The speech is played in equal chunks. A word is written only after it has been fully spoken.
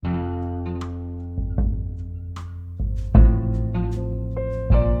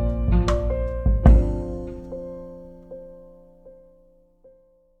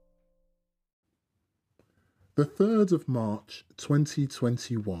The 3rd of March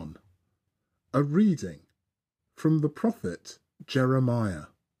 2021. A reading from the prophet Jeremiah.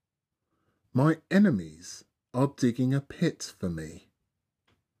 My enemies are digging a pit for me.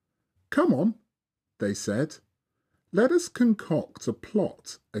 Come on, they said, let us concoct a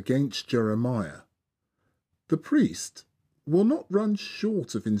plot against Jeremiah. The priest will not run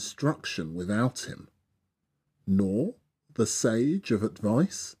short of instruction without him, nor the sage of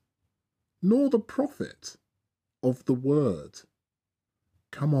advice, nor the prophet of the word.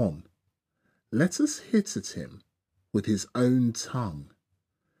 Come on, let us hit at him with his own tongue.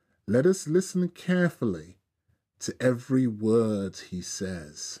 Let us listen carefully to every word he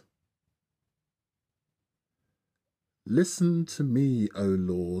says. Listen to me, O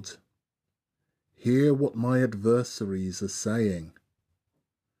Lord. Hear what my adversaries are saying.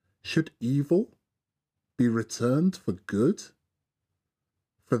 Should evil be returned for good?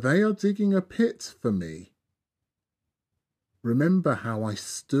 For they are digging a pit for me. Remember how I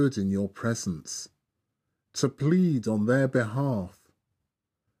stood in your presence, to plead on their behalf,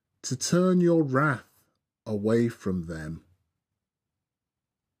 to turn your wrath away from them.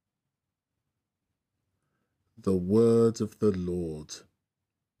 The word of the Lord.